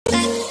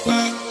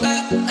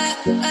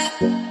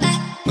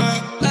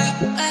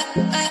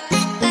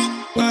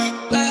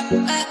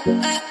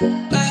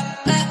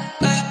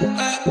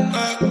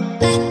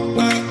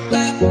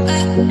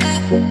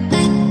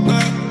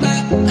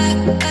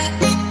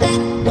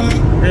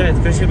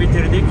Evet, kışı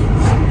bitirdik.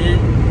 Şimdi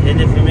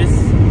hedefimiz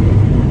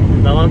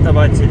Lavanta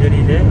Bahçeleri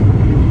ile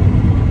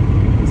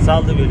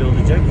Salda Gölü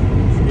olacak.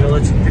 Şimdi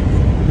yola çıktık.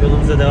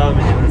 Yolumuza devam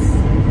ediyoruz.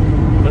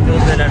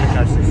 Bakalım nelerle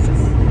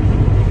karşılaşacağız.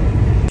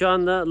 Şu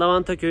anda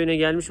Lavanta köyüne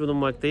gelmiş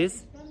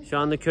bulunmaktayız. Şu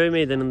anda köy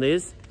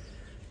meydanındayız.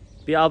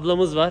 Bir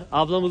ablamız var.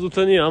 Ablamız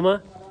utanıyor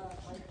ama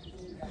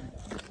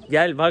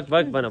gel bak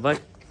bana bak.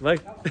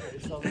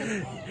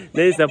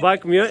 Neyse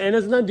bakmıyor. En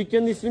azından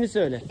dükkanın ismini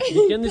söyle.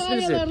 Dükkanın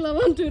ismini söyle.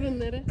 Lavanta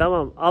ürünleri.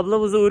 Tamam.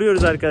 Ablamıza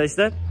uğruyoruz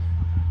arkadaşlar.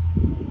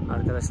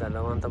 Arkadaşlar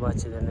Lavanta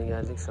Bahçelerine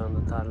geldik. Şu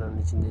anda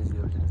tarlanın içindeyiz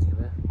gördüğünüz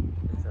gibi.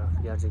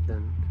 Etrafı gerçekten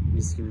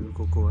mis gibi bir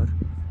koku var.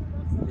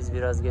 Biz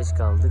biraz geç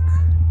kaldık.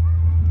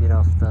 Bir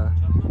hafta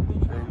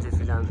önce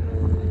filan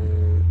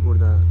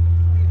burada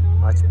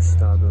açmış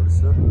daha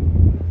doğrusu.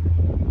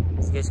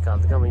 Biz geç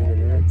kaldık ama yine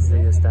de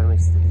size göstermek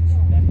istedik.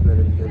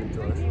 Böyle bir görüntü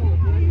var.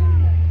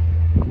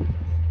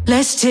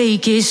 Let's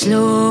take it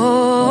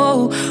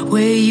slow.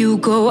 Where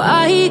you go,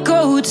 I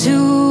go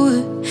too.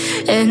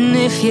 And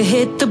if you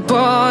hit the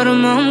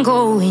bottom, I'm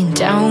going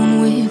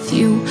down with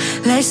you.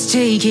 Let's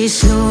take it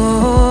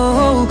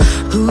slow.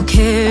 Who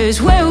cares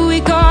where we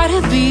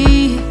gotta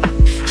be?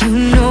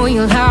 You know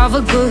you'll have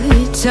a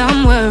good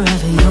time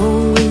wherever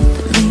you're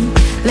with me.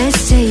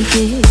 Let's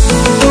take it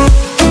slow.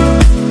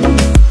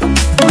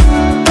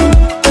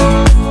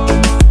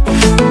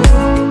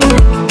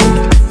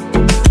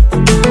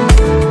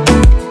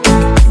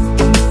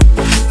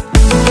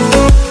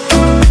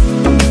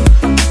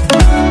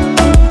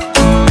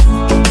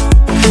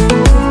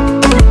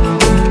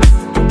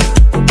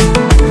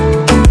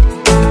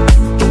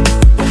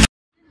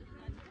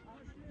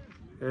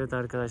 Evet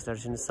arkadaşlar,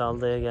 şimdi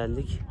Salda'ya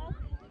geldik.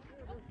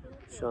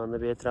 Şu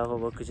anda bir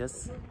etrafa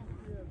bakacağız.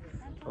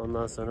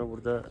 Ondan sonra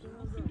burada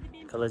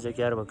kalacak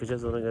yer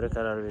bakacağız. Ona göre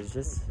karar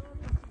vereceğiz.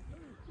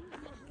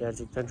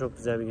 Gerçekten çok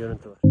güzel bir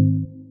görüntü var.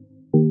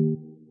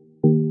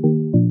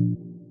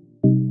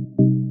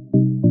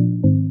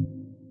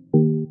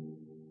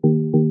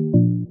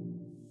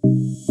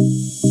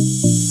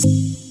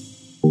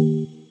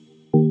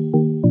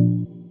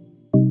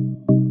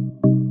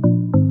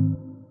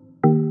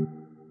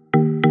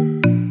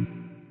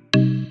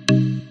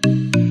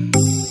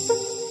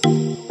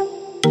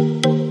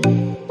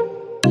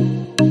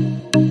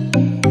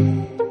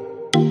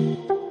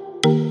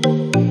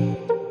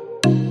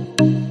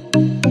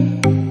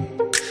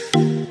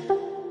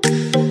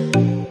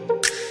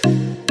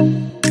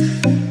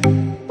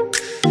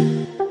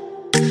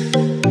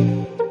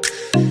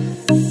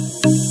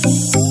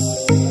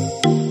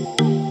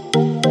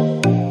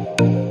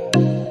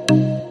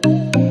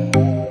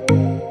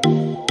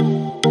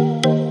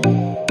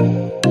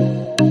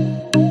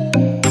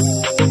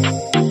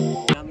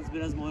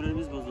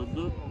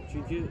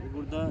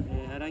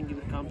 Herhangi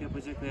bir kamp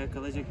yapacak veya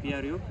kalacak bir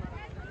yer yok.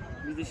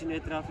 Biz de şimdi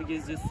etrafı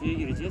gezeceğiz, suya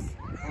gireceğiz.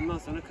 Ondan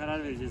sonra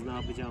karar vereceğiz ne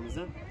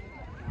yapacağımıza.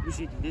 Bu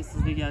şekilde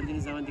siz de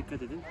geldiğiniz zaman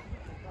dikkat edin.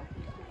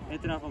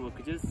 Etrafa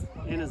bakacağız.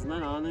 En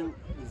azından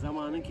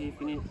zamanın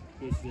keyfini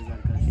yaşayacağız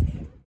arkadaşlar.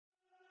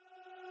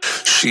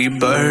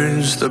 She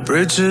burns the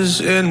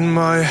bridges in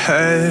my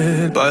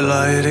head by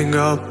lighting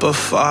up a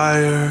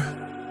fire.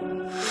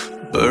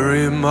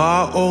 Bury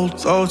my old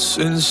thoughts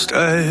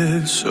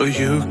instead so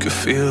you could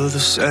feel the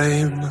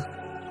same.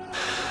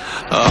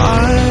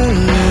 I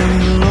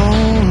lay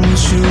alone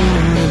with you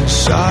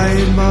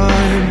inside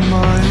my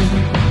mind.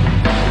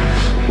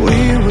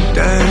 We would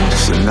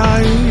dance the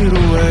night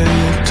away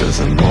to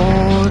the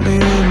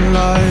morning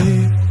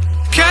light.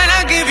 Can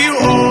I give you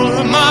all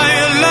of my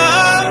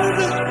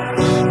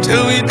love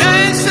till we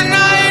dance the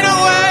night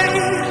away?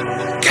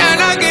 Can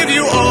I give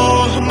you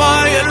all of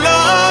my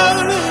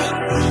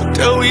love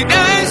till we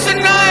dance the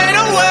night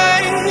away?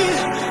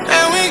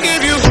 And we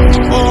give you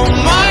all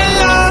my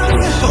love,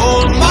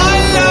 all my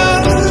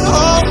love,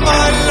 all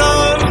my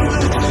love.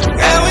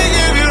 And we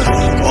give you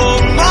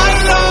all my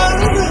love,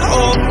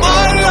 all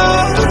my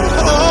love,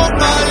 all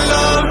my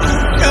love.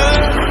 Yeah,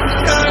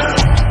 yeah.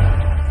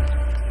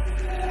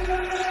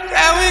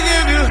 And we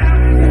give you.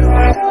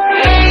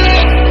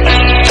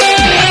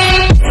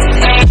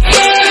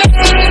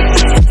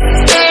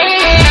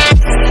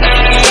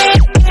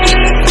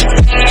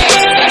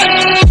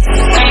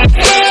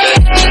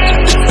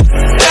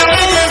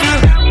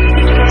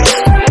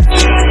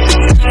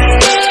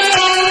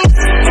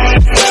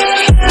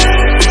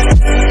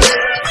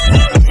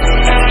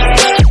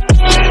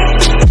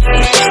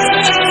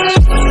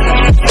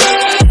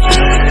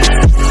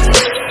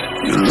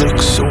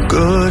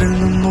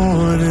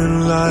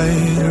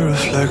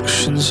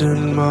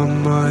 In my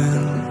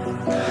mind,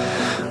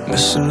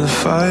 missing the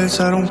fights.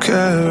 I don't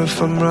care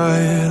if I'm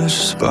right. Let's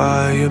just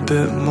buy a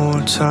bit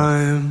more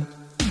time.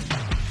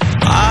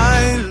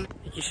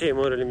 İki şey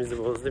moralimizi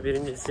bozdu.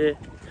 Birincisi,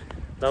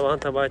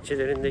 lavanta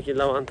bahçelerindeki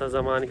lavanta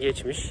zamanı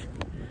geçmiş.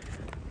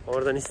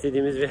 Oradan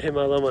istediğimiz verimi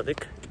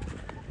alamadık.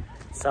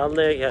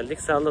 Salda'ya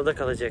geldik. Salda'da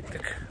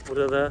kalacaktık.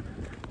 Burada da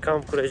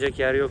kamp kuracak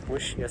yer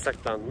yokmuş.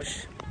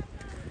 Yasaklanmış.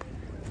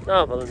 Ne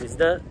yapalım, biz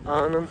de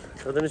anın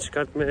tadını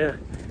çıkartmaya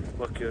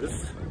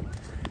bakıyoruz.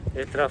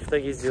 Etrafta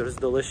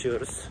geziyoruz,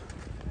 dolaşıyoruz.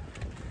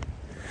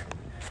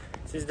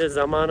 Siz de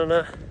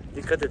zamanına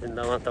dikkat edin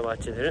Lavanta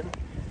Bahçelerin.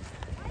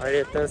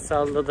 Ayrıca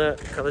Salda'da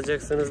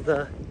kalacaksanız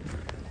da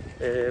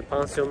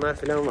pansiyonlar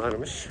falan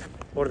varmış.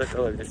 Orada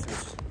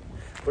kalabilirsiniz.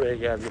 Buraya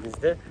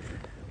geldiğinizde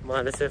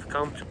maalesef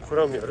kamp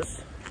kuramıyoruz.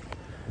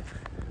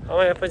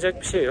 Ama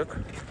yapacak bir şey yok.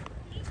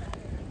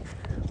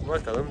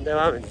 Bakalım,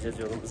 devam edeceğiz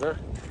yolumuza.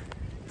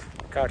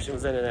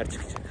 Karşımıza neler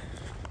çıkacak.